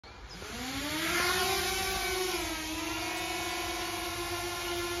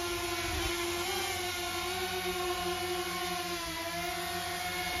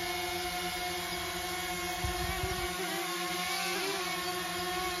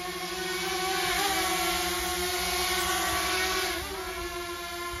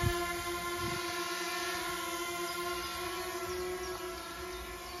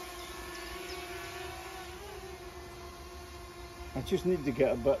just need to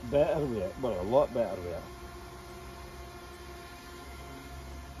get a bit better with it. Well, a lot better with it.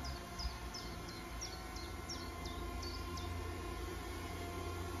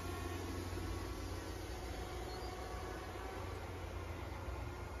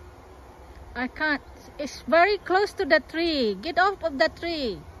 I can't. It's very close to the tree. Get off of the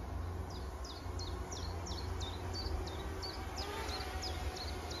tree.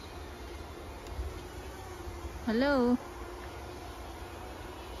 Hello.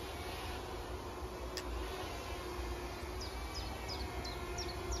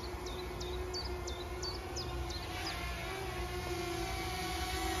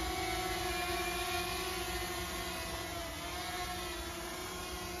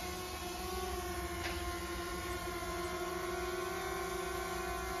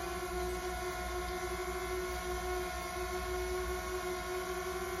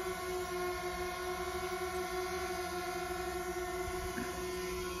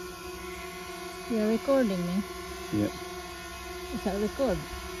 You're recording me? Yeah. Is that record?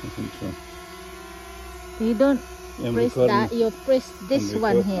 I think so. You don't I'm press recording. that, you press this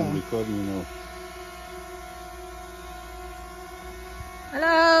one here. I'm recording you now.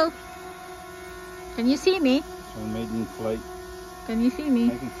 Hello? Can you see me? I'm maiden flight. Can you see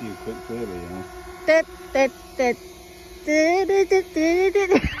me? I can see you quite clearly, you know. Tit, tit, tit.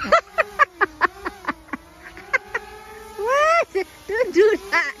 What? Don't do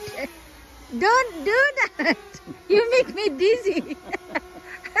that. Don't do that. You make me dizzy.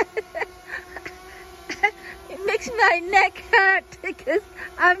 It makes my neck hurt because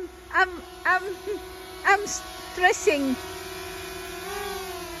I'm stressing.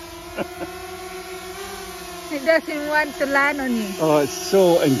 It doesn't want to land on you. Oh, it's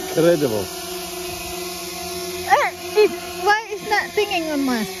so incredible. Why is not singing on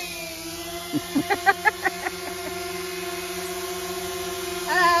my?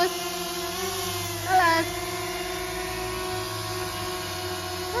 Hello. Hello.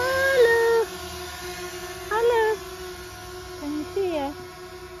 Hello. Hello. Can you see us?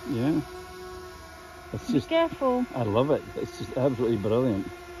 Yeah. It's Be just, careful. I love it. It's just absolutely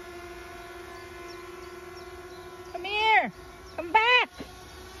brilliant. Come here. Come back.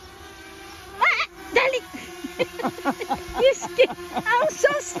 Ah, darling. You scared. I'm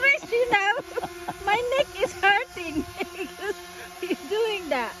so stressed, you know. My neck is hurting because he's doing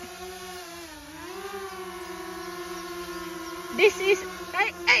that. This is.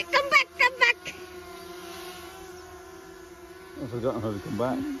 Hey, come back, come back. I've forgotten how to come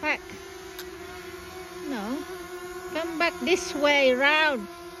back. Come back. No. Come back this way, round.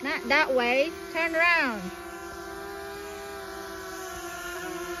 Not that way. Turn around.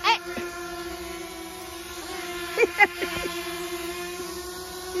 Hey.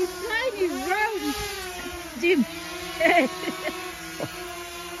 He's flying his drone. Jim.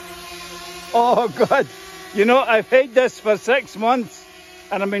 Oh God! You know, I've had this for 6 months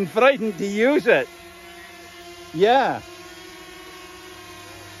and I've been frightened to use it. Yeah.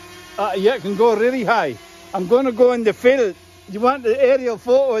 Yeah, it can go really high. I'm going to go in the field. You want the aerial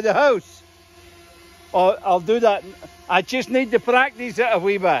photo of the house? Oh, I'll do that. I just need to practice it a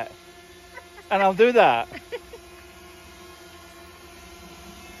wee bit. And I'll do that.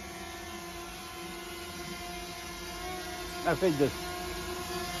 I've had this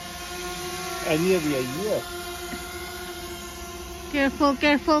nearly a year. Careful,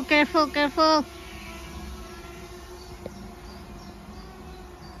 careful, careful, careful.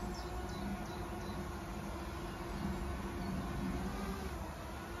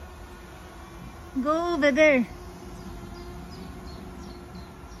 Go over there.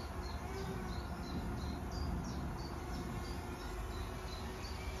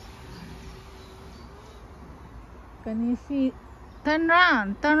 Can you see? Turn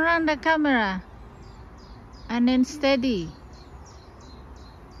around the camera. And then steady.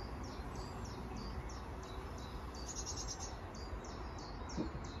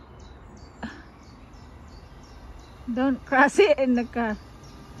 Don't crash it in the car.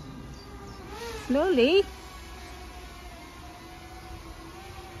 Slowly.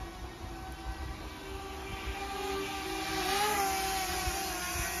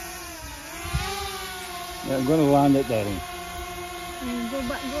 Yeah, I'm going to land it there. Go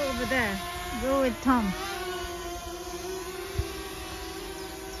back, go over there. Go with Tom.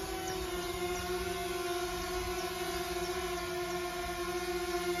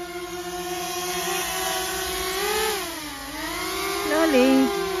 Slowly.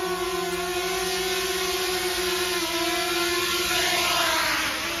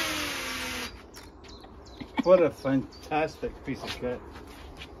 What a fantastic piece of kit.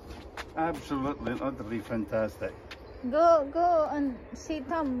 Absolutely, utterly fantastic. Go and see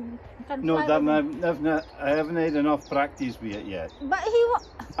Tom can No, fly Darren, over. I haven't had enough practice with it yet. But he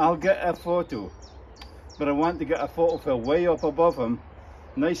I'll get a photo, but I want to get a photo for way up above him.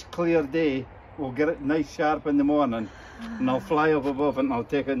 Nice clear day. We'll get it nice sharp in the morning, and I'll fly up above it and I'll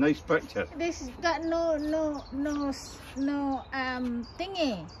take a nice picture. this got no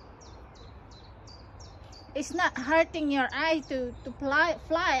thingy. It's not hurting your eye to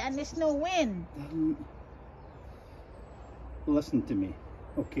fly, and there's no wind. Listen to me,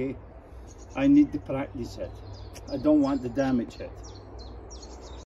 okay? I need to practice it. I don't want to damage it.